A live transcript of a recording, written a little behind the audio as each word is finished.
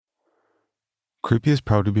Creepy is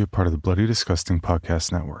proud to be a part of the Bloody Disgusting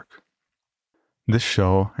podcast network. This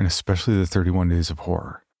show, and especially the 31 Days of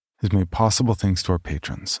Horror, is made possible thanks to our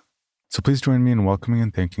patrons. So please join me in welcoming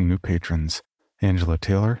and thanking new patrons Angela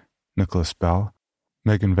Taylor, Nicholas Bell,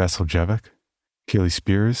 Megan Vasiljevic, Kaylee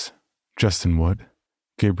Spears, Justin Wood,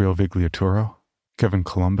 Gabriel Vigliaturo, Kevin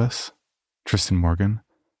Columbus, Tristan Morgan,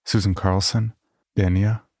 Susan Carlson,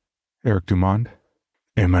 Dania, Eric Dumond,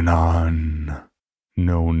 Emanon,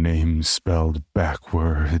 no name spelled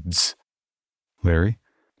backwards, Larry,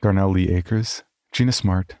 Darnell Lee Akers, Gina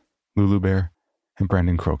Smart, Lulu Bear, and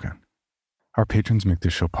Brandon Crokin. Our patrons make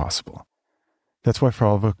this show possible. That's why for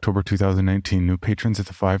all of October 2019, new patrons at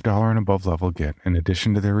the $5 and above level get, in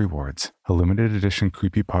addition to their rewards, a limited edition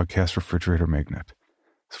Creepy Podcast refrigerator magnet.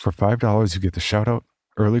 So for $5, you get the shout-out,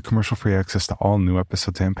 early commercial-free access to all new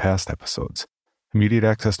episodes and past episodes, immediate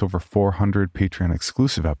access to over 400 Patreon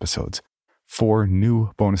exclusive episodes, 4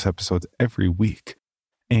 new bonus episodes every week,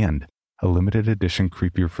 and a limited edition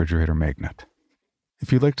Creepy Refrigerator magnet.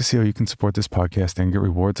 If you'd like to see how you can support this podcast and get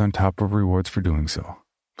rewards on top of rewards for doing so,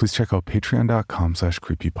 please check out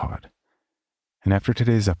patreon.com/creepypod. And after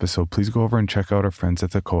today's episode, please go over and check out our friends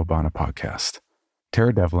at the Koabana podcast.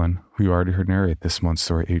 Tara Devlin, who you already heard narrate this month's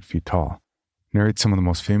story 8 Feet Tall, narrates some of the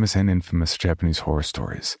most famous and infamous Japanese horror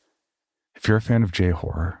stories. If you're a fan of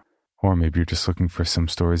J-horror, or maybe you're just looking for some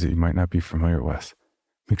stories that you might not be familiar with,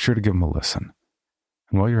 make sure to give them a listen.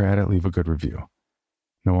 And while you're at it, leave a good review.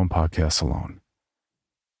 No one podcasts alone.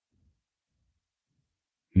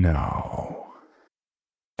 Now,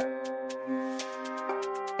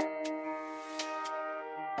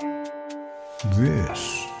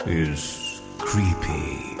 this is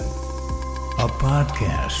Creepy, a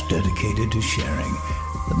podcast dedicated to sharing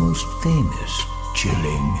the most famous,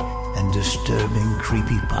 chilling, and disturbing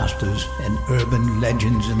creepypastas and urban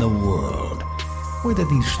legends in the world. Whether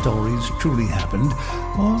these stories truly happened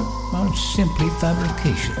or are simply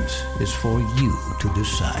fabrications is for you to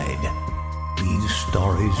decide. These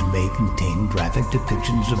stories may contain graphic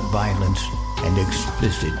depictions of violence and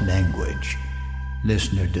explicit language.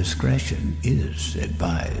 Listener discretion is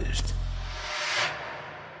advised.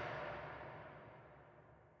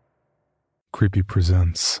 Creepy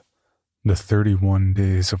presents The 31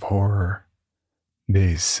 Days of Horror,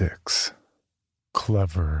 Day 6.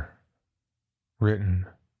 Clever. Written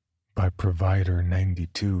by Provider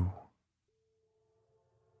 92.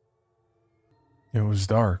 It was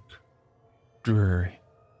dark, dreary.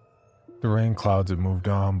 The rain clouds had moved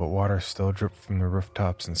on, but water still dripped from the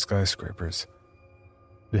rooftops and skyscrapers.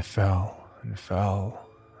 They fell and fell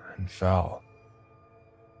and fell.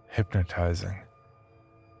 Hypnotizing.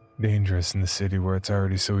 Dangerous in the city where it's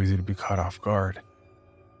already so easy to be caught off guard.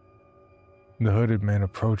 The hooded man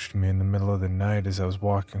approached me in the middle of the night as I was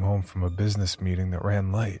walking home from a business meeting that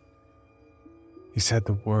ran late. He said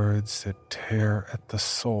the words that tear at the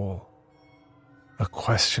soul. A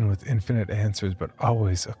question with infinite answers, but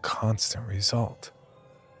always a constant result.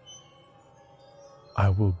 I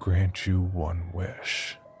will grant you one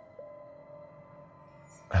wish.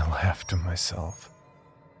 I laughed to myself.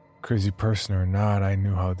 Crazy person or not, I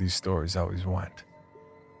knew how these stories always went.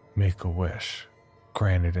 Make a wish.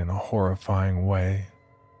 Granted in a horrifying way.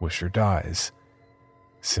 Wisher dies.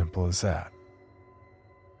 Simple as that.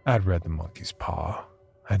 I'd read The Monkey's Paw.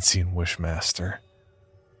 I'd seen Wishmaster.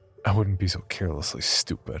 I wouldn't be so carelessly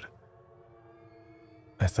stupid.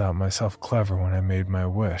 I thought myself clever when I made my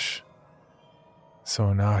wish.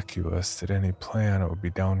 So innocuous that any plan it would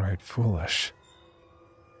be downright foolish.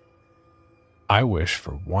 I wish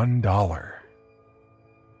for $1.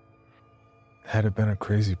 Had it been a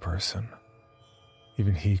crazy person,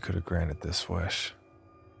 even he could have granted this wish.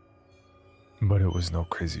 But it was no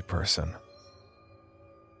crazy person.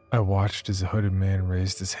 I watched as the hooded man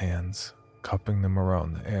raised his hands, cupping them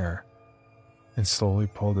around the air, and slowly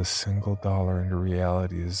pulled a single dollar into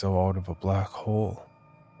reality as though out of a black hole.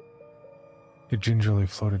 It gingerly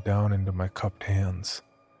floated down into my cupped hands.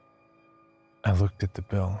 I looked at the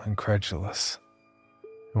bill, incredulous,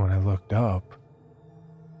 and when I looked up,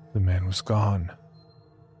 the man was gone.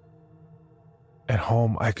 At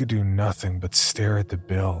home, I could do nothing but stare at the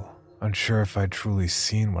bill, unsure if I'd truly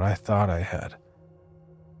seen what I thought I had.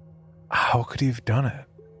 How could he have done it?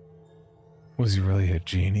 Was he really a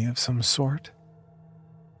genie of some sort?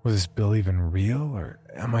 Was this bill even real, or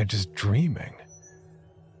am I just dreaming?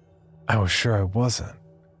 I was sure I wasn't.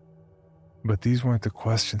 But these weren't the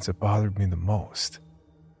questions that bothered me the most.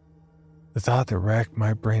 The thought that racked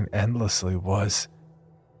my brain endlessly was,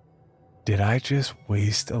 did I just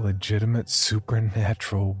waste a legitimate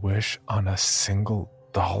supernatural wish on a single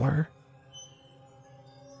dollar?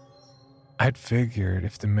 I'd figured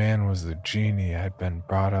if the man was the genie I'd been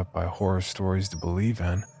brought up by horror stories to believe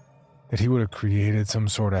in, that he would have created some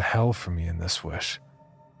sort of hell for me in this wish.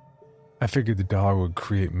 I figured the dollar would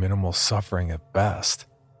create minimal suffering at best.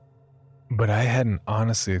 But I hadn't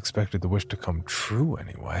honestly expected the wish to come true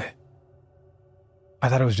anyway. I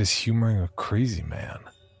thought I was just humoring a crazy man.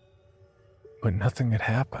 But nothing had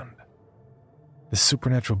happened. The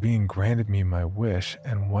supernatural being granted me my wish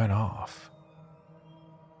and went off.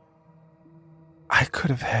 I could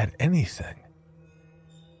have had anything.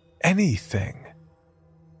 Anything.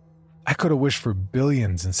 I could have wished for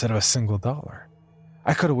billions instead of a single dollar.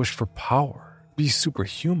 I could have wished for power, be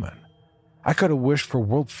superhuman. I could have wished for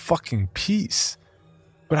world fucking peace.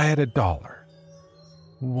 But I had $1.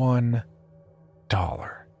 $1.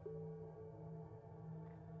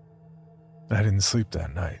 I didn't sleep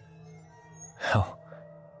that night. Hell,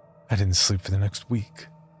 I didn't sleep for the next week.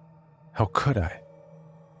 How could I?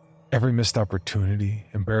 Every missed opportunity,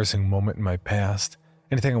 embarrassing moment in my past,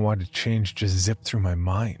 anything I wanted to change just zipped through my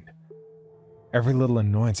mind. Every little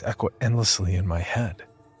annoyance echoed endlessly in my head.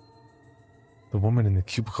 The woman in the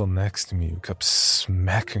cubicle next to me who kept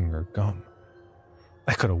smacking her gum.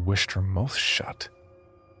 I could have wished her mouth shut.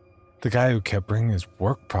 The guy who kept bringing his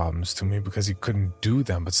work problems to me because he couldn't do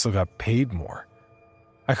them but still got paid more.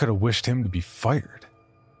 I could have wished him to be fired.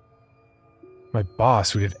 My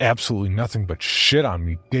boss, who did absolutely nothing but shit on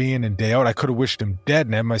me day in and day out, I could have wished him dead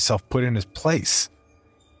and had myself put in his place.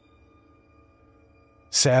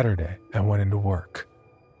 Saturday, I went into work.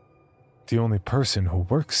 The only person who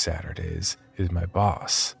works Saturdays is my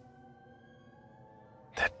boss.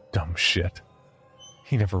 That dumb shit.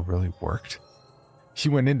 He never really worked. He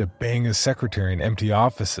went in to bang his secretary in empty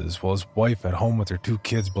offices while his wife at home with her 2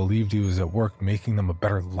 kids believed he was at work making them a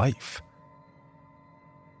better life.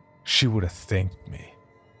 She would have thanked me.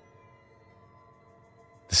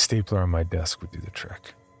 The stapler on my desk would do the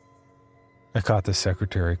trick. I caught the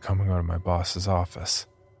secretary coming out of my boss's office.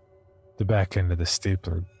 The back end of the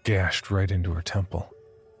stapler gashed right into her temple.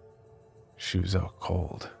 She was out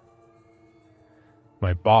cold.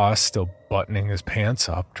 My boss, still buttoning his pants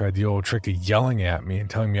up, tried the old trick of yelling at me and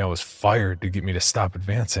telling me I was fired to get me to stop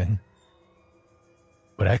advancing.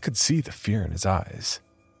 But I could see the fear in his eyes.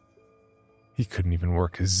 He couldn't even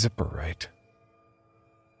work his zipper right.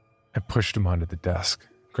 I pushed him onto the desk,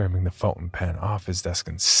 grabbing the fountain pen off his desk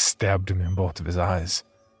and stabbed him in both of his eyes.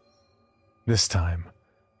 This time,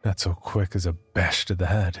 not so quick as a bash to the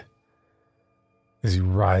head. As he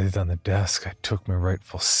writhed on the desk, I took my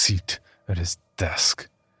rightful seat at his desk.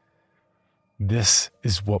 This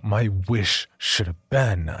is what my wish should have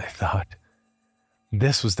been, I thought.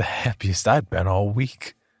 This was the happiest I'd been all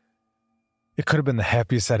week. It could have been the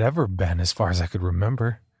happiest I'd ever been as far as I could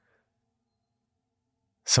remember.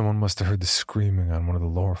 Someone must have heard the screaming on one of the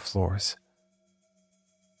lower floors.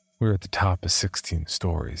 We were at the top of 16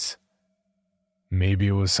 stories. Maybe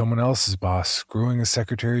it was someone else's boss screwing a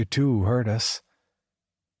secretary too who heard us.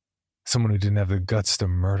 Someone who didn't have the guts to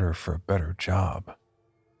murder for a better job.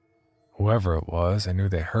 Whoever it was, I knew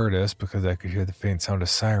they heard us because I could hear the faint sound of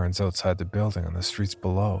sirens outside the building on the streets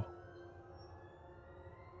below.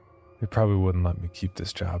 They probably wouldn't let me keep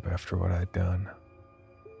this job after what I'd done.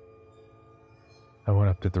 I went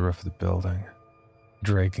up to the roof of the building,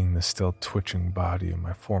 dragging the still twitching body of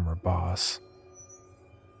my former boss.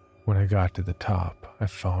 When I got to the top, I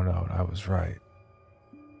found out I was right.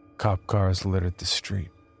 Cop cars littered the street.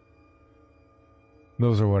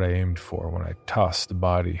 Those are what I aimed for when I tossed the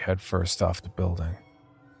body headfirst off the building.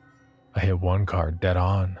 I hit one car dead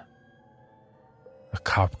on. A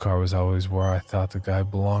cop car was always where I thought the guy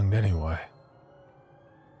belonged anyway.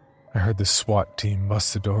 I heard the SWAT team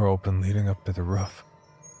bust the door open leading up to the roof.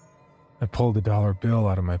 I pulled a $1 bill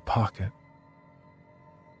out of my pocket.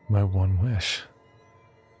 My one wish.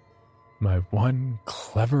 My one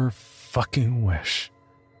clever fucking wish.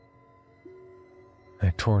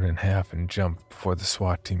 I tore it in half and jumped before the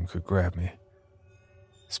SWAT team could grab me.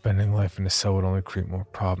 Spending life in a cell would only create more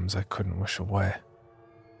problems I couldn't wish away.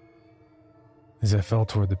 As I fell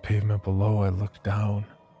toward the pavement below, I looked down.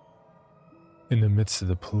 In the midst of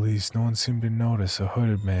the police, no one seemed to notice a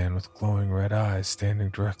hooded man with glowing red eyes standing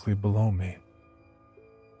directly below me,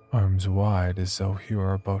 arms wide as though he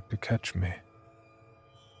were about to catch me.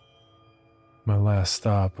 My last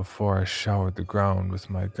thought before I showered the ground with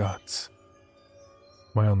my guts.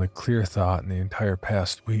 My only clear thought in the entire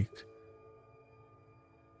past week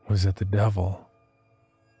was that the devil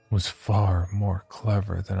was far more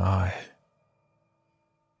clever than I.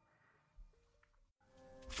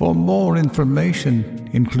 For more information,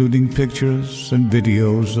 including pictures and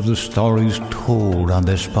videos of the stories told on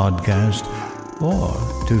this podcast, or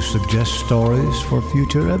to suggest stories for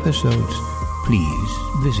future episodes, please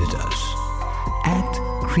visit us at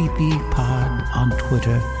CreepyPod on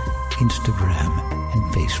Twitter, Instagram, and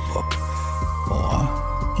Facebook, or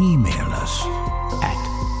email us at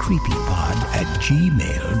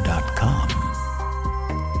creepypod@gmail.com.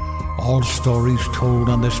 All stories told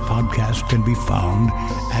on this podcast can be found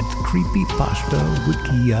at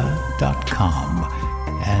creepypastawikia.com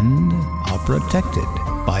and are protected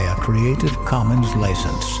by a Creative Commons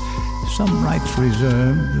license. Some rights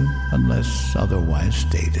reserved unless otherwise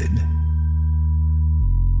stated.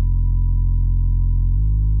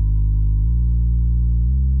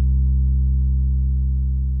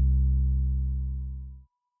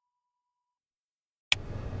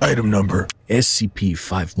 Item number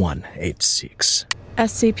SCP-5186.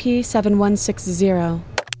 SCP-7160.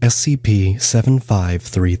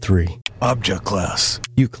 SCP-7533. Object Class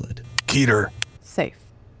Euclid. Keter. Safe.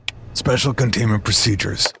 Special Containment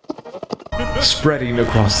Procedures. Spreading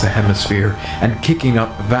across the hemisphere and kicking up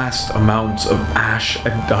vast amounts of ash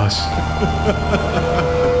and dust.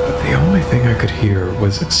 The only thing I could hear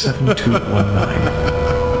was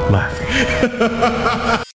 7219 laughing.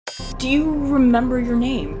 Do you remember your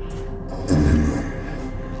name?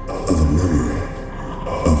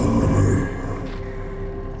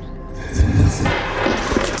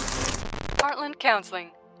 Heartland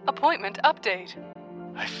Counseling. Appointment update.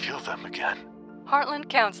 I feel them again. Heartland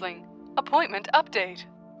Counseling. Appointment update.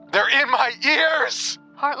 They're in my ears!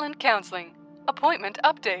 Heartland Counseling. Appointment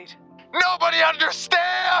update. Nobody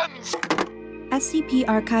understands! SCP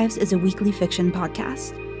Archives is a weekly fiction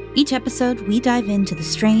podcast. Each episode, we dive into the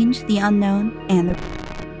strange, the unknown, and the...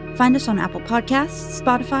 Find us on Apple Podcasts,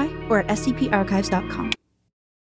 Spotify, or at scparchives.com.